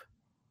this move?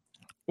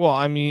 Well,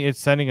 I mean, it's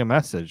sending a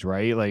message,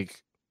 right?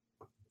 Like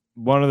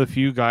one of the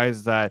few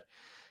guys that,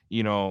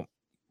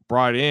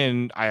 brought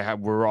in,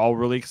 we're all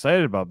really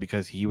excited about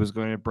because he was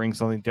going to bring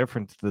something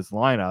different to this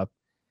lineup.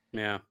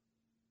 Yeah.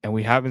 And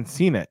we haven't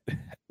seen it.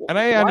 And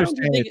I Why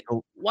understand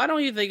why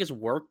don't you think it's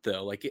worked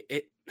though? Like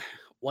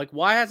like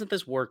why hasn't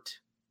this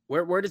worked?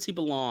 Where does he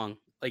belong?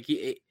 Like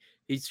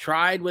he's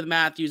tried with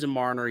Matthews and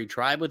Marner, he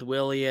tried with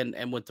Willie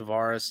and with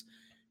Tavares,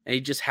 and he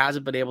just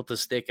hasn't been able to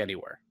stick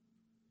anywhere.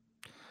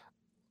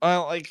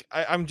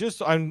 I'm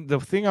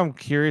the thing I'm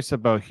curious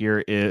about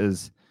here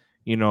is,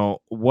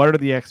 what are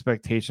the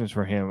expectations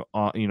for him?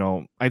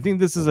 I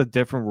think this is a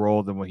different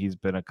role than what he's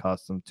been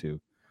accustomed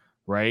to,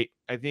 right?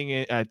 I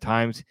think at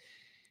times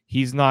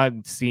he's not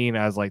seen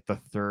as like the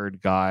third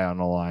guy on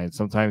the line.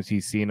 Sometimes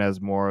he's seen as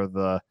more of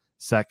the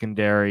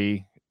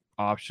secondary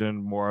option,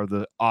 more of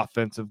the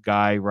offensive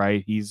guy,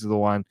 right? He's the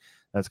one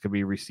that's going to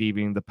be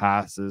receiving the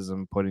passes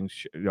and putting,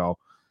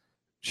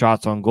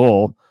 shots on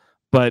goal.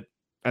 But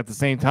at the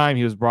same time,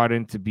 he was brought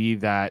in to be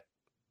that,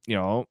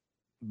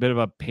 bit of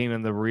a pain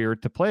in the rear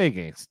to play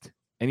against.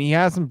 And he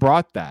hasn't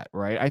brought that,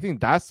 right? I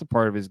think that's the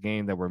part of his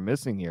game that we're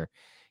missing here.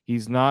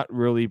 He's not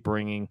really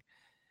bringing,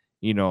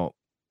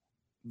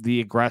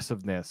 the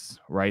aggressiveness,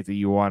 right, that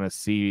you want to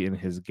see in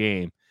his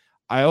game.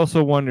 I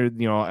also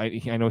wondered, I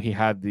know he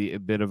had a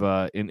bit of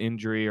an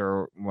injury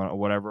or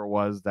whatever it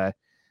was that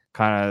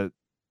kind of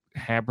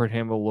hampered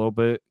him a little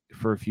bit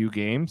for a few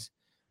games.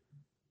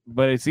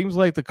 But it seems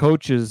like the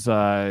coach is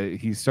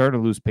he's starting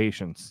to lose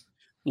patience.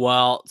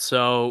 Well,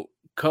 so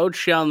Coach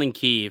Sheldon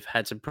Keefe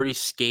had some pretty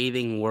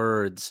scathing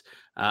words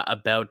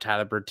about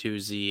Tyler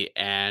Bertuzzi,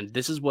 and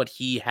this is what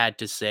he had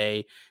to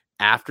say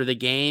after the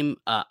game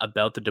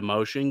about the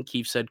demotion.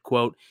 Keefe said,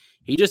 quote,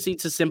 "He just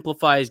needs to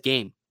simplify his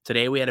game.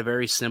 Today we had a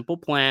very simple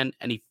plan,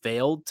 and he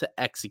failed to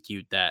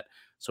execute that,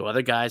 so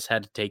other guys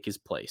had to take his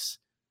place."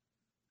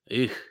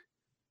 Ew,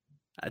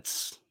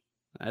 that's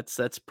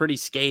pretty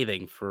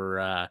scathing for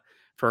a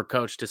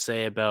coach to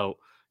say about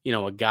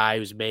a guy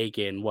who's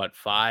making what,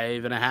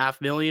 $5.5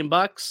 million.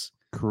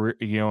 Career,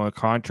 a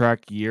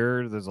contract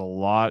year. There's a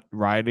lot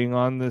riding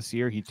on this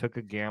year. He took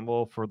a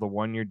gamble for the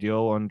 1-year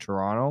deal on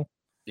Toronto.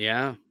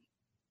 Yeah.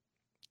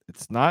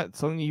 it's not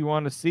something you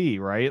want to see,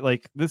 right?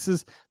 Like this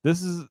is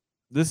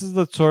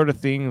the sort of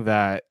thing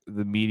that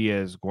the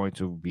media is going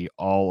to be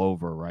all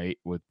over, right?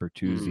 With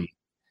Bertuzzi,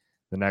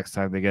 the next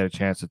time they get a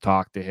chance to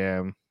talk to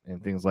him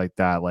and things like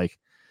that. Like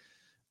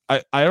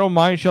I don't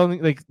mind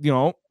Sheldon, like,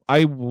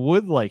 I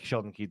would like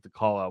Sheldon Keefe to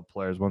call out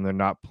players when they're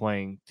not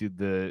playing to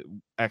the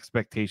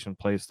expectation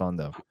placed on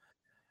them.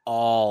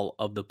 All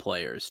of the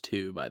players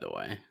too, by the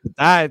way.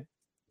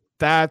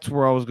 That's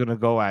where I was gonna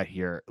go at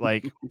here.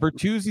 Like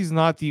Bertuzzi's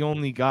not the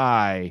only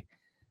guy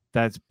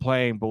that's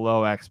playing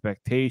below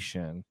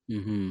expectation,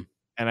 and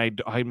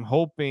I'm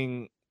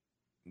hoping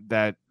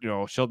that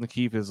Sheldon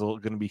Keefe is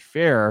going to be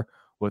fair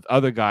with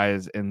other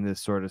guys in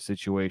this sort of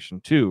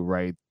situation too,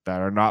 right?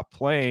 That are not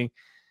playing,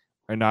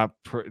 are not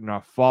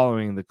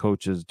following the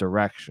coach's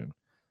direction.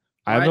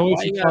 I have no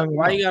issue calling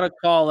why you got to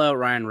call out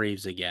Ryan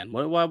Reeves again?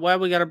 Why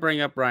we got to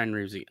bring up Ryan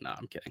Reeves again? No,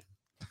 I'm kidding.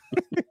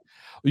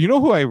 You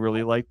know who I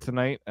really like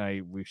tonight?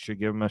 We should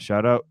give him a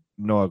shout out.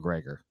 Noah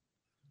Gregor.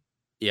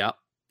 Yep.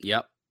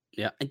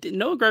 And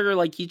Noah Gregor,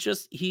 like he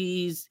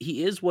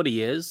is what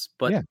he is,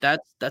 but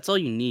that's all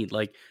you need.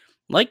 Like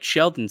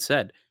Sheldon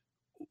said,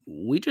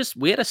 we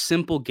had a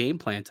simple game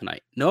plan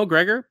tonight. Noah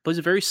Gregor plays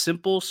a very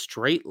simple,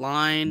 straight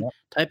line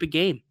type of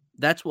game.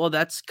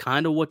 That's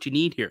kind of what you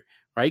need here,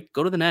 right?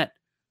 Go to the net,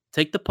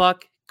 take the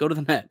puck, go to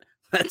the net.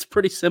 That's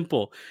pretty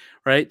simple,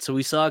 right? So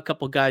we saw a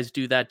couple guys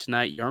do that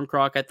tonight.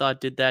 Yarncroc, I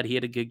thought, did that. He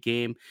had a good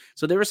game.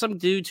 So there were some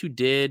dudes who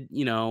did,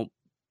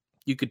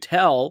 you could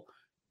tell,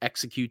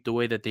 execute the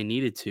way that they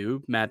needed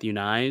to. Matthew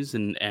Nyes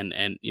and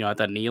I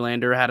thought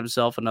Nylander had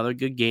himself another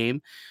good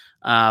game.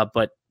 But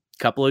a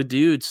couple of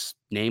dudes,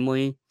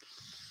 namely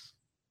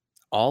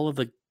all of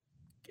the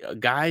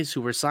guys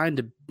who were signed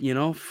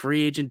to,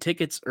 free agent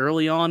tickets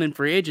early on in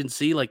free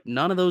agency, like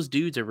none of those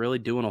dudes are really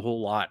doing a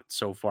whole lot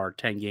so far,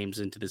 10 games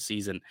into the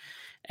season.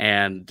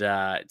 And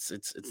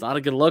it's not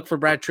a good look for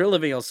Brad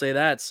Treliving, I'll say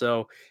that.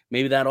 So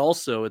maybe that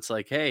also, it's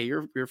like, hey,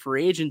 your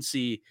free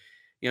agency,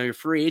 your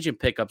free agent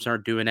pickups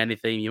aren't doing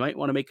anything. You might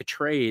want to make a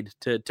trade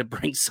to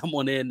bring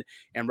someone in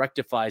and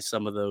rectify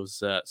some of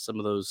those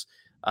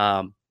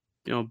bad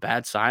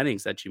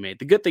signings that you made.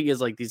 The good thing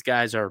is, like, these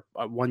guys are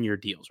 1-year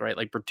deals, right?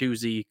 Like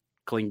Bertuzzi,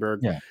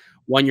 Klingberg,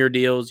 1-year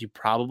deals. You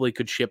probably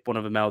could ship one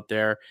of them out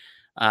there,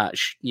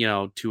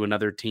 to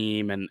another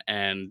team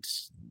and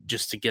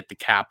just to get the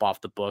cap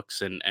off the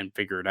books and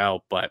figure it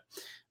out. But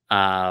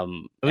at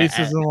least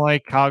it isn't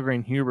like Calgary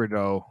and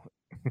Huberdeau,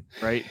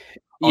 right?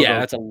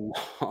 That's a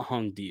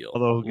long deal.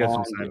 Although who gets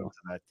excited into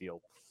that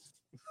deal?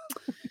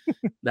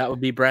 That would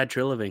be Brad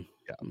Treliving.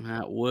 Yeah.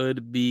 That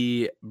would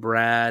be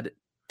Brad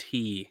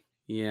T.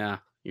 Yeah,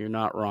 you're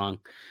not wrong.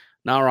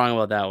 Not wrong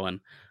about that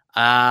one.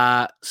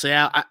 So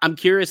yeah, I'm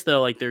curious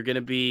though. Like they're going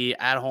to be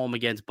at home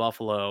against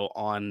Buffalo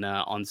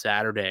on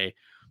Saturday.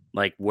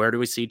 Like, where do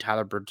we see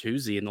Tyler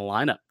Bertuzzi in the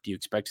lineup? Do you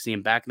expect to see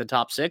him back in the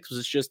top 6? Was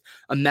this just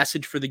a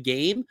message for the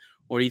game,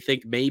 or do you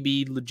think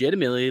maybe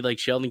legitimately, like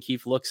Sheldon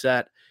Keefe looks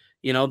at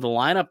the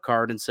lineup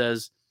card and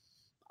says,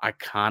 I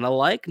kind of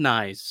like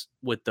Nyes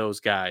with those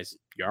guys.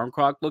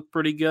 Yarncroc looked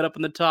pretty good up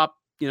in the top,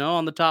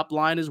 on the top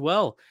line as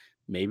well.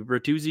 Maybe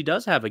Bertuzzi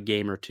does have a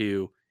game or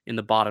two in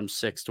the bottom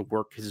 6 to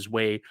work his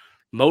way,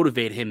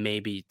 motivate him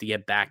maybe to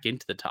get back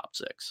into the top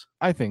 6.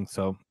 I think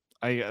so.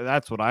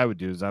 That's what I would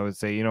do. Is I would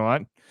say, you know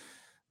what,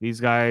 these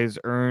guys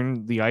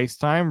earn the ice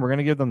time. We're going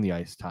to give them the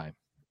ice time,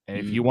 and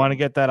if you want to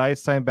get that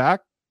ice time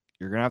back,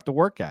 you're going to have to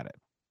work at it.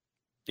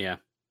 Yeah.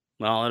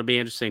 Well, it'll be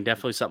interesting.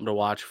 Definitely something to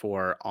watch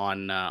for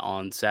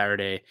on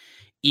Saturday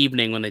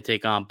evening when they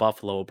take on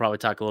Buffalo. We'll probably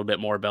talk a little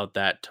bit more about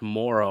that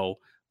tomorrow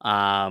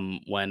when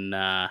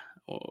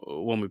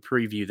we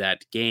preview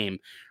that game.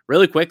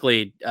 Really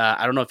quickly,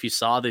 I don't know if you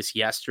saw this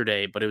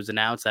yesterday, but it was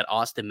announced that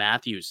Austin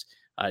Matthews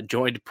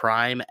joined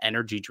Prime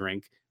Energy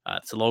Drink.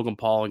 It's Logan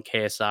Paul and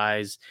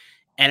KSI's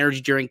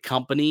energy drink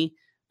company.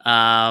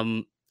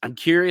 I'm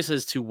curious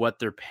as to what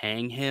they're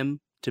paying him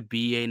to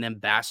be an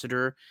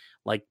ambassador,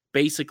 like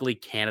basically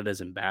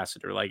Canada's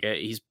ambassador. Like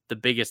he's the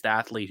biggest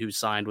athlete who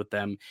signed with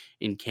them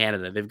in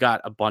Canada. They've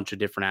got a bunch of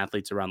different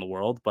athletes around the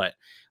world, but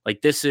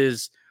like this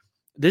is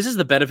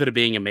the benefit of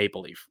being a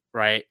Maple Leaf,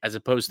 right? As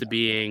opposed to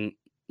being,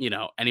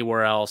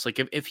 anywhere else. Like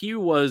if he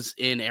was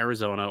in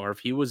Arizona, or if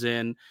he was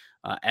in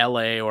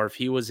LA, or if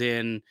he was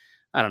in,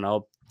 I don't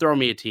know, throw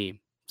me a team,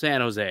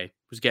 San Jose,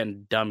 who's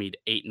getting dummied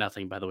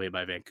 8-0, by the way,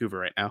 by Vancouver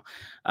right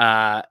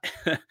now.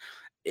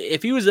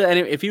 If he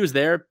was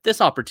there,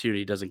 this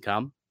opportunity doesn't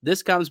come.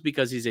 This comes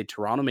because he's a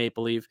Toronto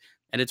Maple Leaf,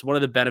 and it's one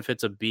of the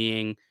benefits of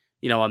being,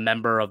 a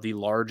member of the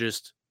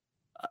largest,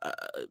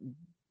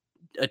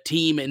 a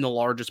team in the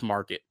largest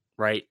market,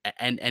 right?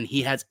 And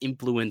he has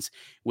influence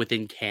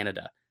within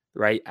Canada,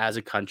 right? As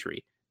a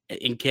country,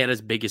 in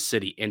Canada's biggest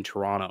city, in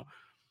Toronto.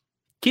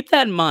 Keep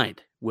that in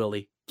mind,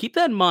 Willie. Keep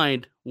that in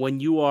mind when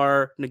you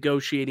are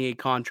negotiating a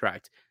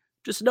contract.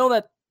 Just know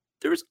that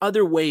there's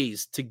other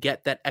ways to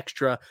get that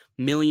extra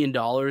 $1 million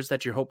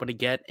that you're hoping to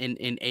get in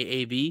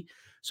AAV.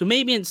 So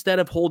maybe instead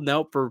of holding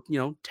out for,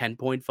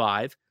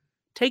 10.5,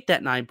 take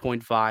that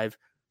 9.5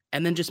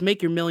 and then just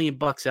make your $1 million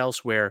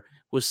elsewhere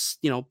with,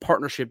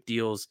 partnership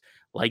deals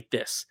like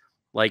this.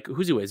 Like,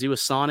 who's he with? Is he with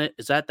Sonnet?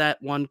 Is that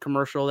one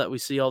commercial that we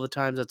see all the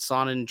time? That's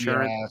Sonnet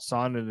Insurance. Yeah,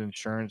 Sonnet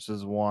Insurance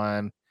is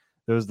one.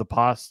 There was the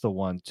pasta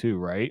one too,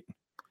 right?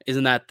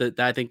 Isn't that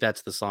I think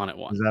that's the Sonnet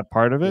one. Is that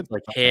part of it? It's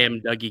like Okay.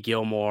 him, Dougie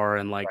Gilmore,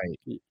 and like,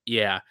 Right.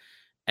 yeah.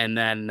 And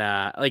then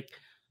like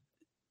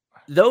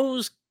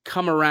those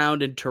come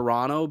around in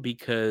Toronto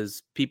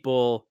because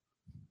people,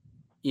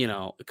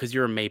 because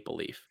you're a Maple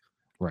Leaf.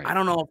 Right. I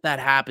don't know if that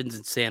happens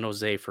in San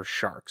Jose for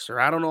Sharks, or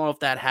I don't know if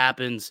that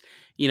happens,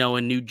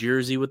 in New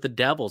Jersey with the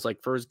Devils.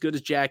 Like, for as good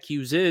as Jack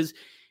Hughes is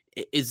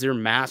there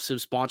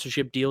massive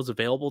sponsorship deals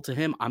available to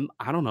him?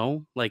 I don't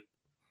know. Like,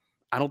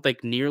 I don't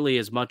think nearly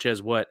as much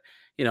as what,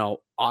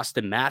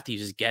 Austin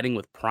Matthews is getting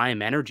with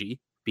Prime Energy,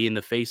 being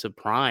the face of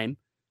Prime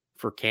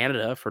for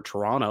Canada, for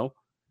Toronto.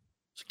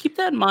 So keep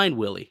that in mind,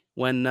 Willie,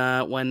 when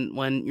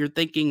you're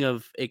thinking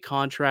of a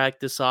contract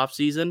this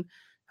offseason.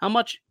 How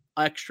much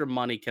extra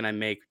money can I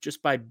make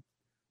just by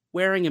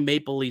wearing a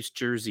Maple Leafs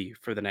jersey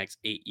for the next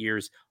 8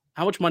 years?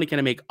 How much money can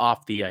I make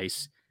off the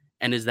ice?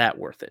 And is that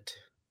worth it?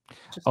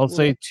 Just I'll a little.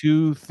 say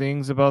two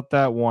things about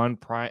that. One,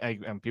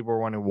 and people are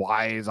wondering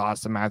why is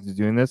Austin Matthews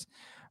doing this.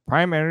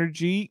 Prime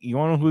Energy, you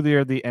want to know who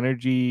they're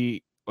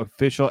the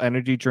official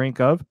energy drink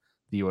of?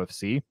 The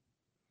UFC.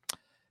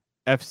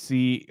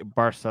 FC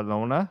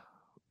Barcelona,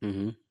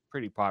 Mhm.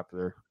 pretty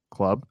popular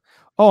club.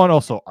 Oh, and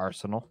also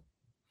Arsenal.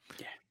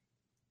 Yeah.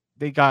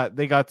 They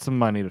got some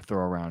money to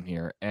throw around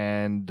here.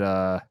 And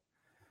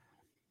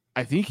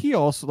I think he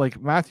also, like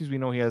Matthews, we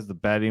know he has the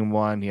betting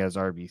one, he has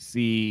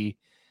RBC.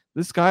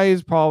 This guy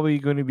is probably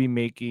going to be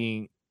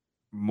making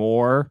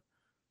more,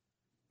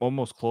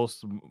 almost close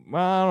to,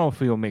 well, I don't know if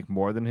he'll make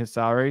more than his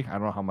salary. I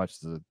don't know how much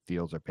the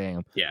deals are paying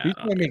him. Yeah, He's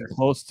I going don't to make either.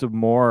 close to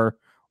more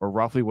or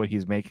roughly what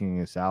he's making in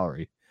his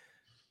salary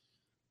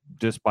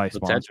just by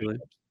Potentially.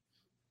 sponsorship.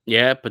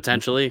 Yeah,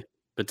 potentially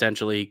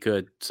he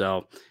could.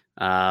 So,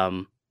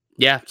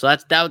 yeah, so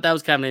that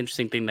was kind of an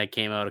interesting thing that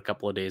came out a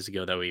couple of days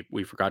ago that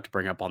we forgot to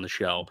bring up on the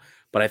show.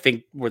 But I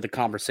think where the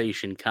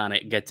conversation kind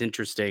of gets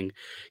interesting,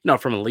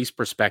 from a Leafs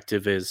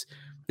perspective is,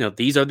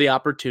 these are the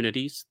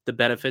opportunities, the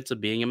benefits of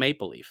being a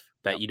Maple Leaf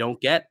that you don't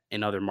get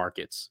in other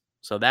markets.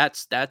 So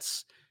that's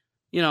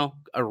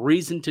a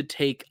reason to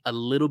take a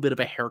little bit of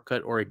a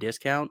haircut or a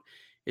discount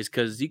is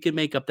because you can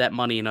make up that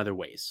money in other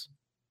ways.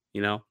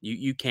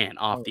 You can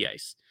off the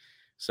ice.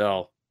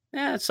 So,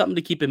 yeah, it's something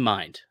to keep in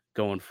mind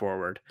going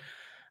forward.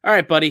 All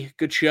right, buddy.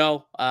 Good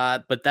show.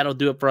 But that'll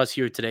do it for us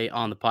here today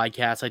on the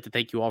podcast. I'd like to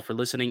thank you all for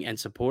listening and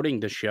supporting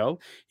the show.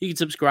 You can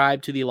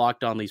subscribe to the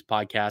Locked On Leafs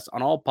podcast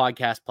on all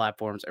podcast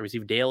platforms. I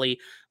receive daily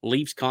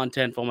Leafs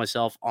content. Follow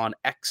myself on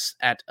X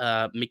at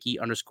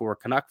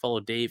Mickey_Canuck. Follow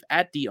Dave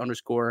at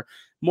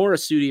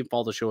D_Morassuti, and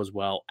follow the show as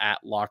well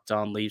at Locked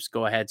On Leafs.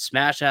 Go ahead,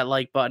 smash that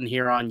like button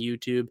here on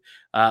YouTube.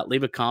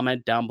 Leave a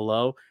comment down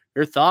below.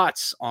 Your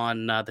thoughts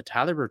on the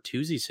Tyler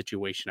Bertuzzi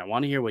situation. I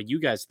want to hear what you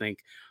guys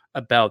think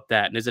about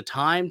that. And is it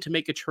time to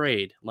make a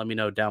trade? Let me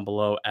know down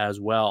below as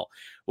well.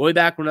 We'll be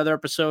back with another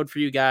episode for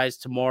you guys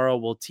tomorrow.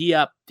 We'll tee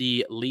up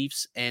the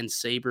Leafs and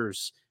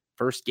Sabres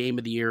first game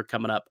of the year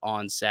coming up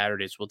on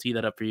Saturday. So we'll tee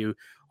that up for you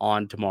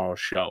on tomorrow's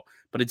show.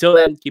 But until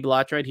then, keep it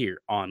locked right here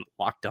on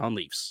Locked On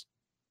Leafs.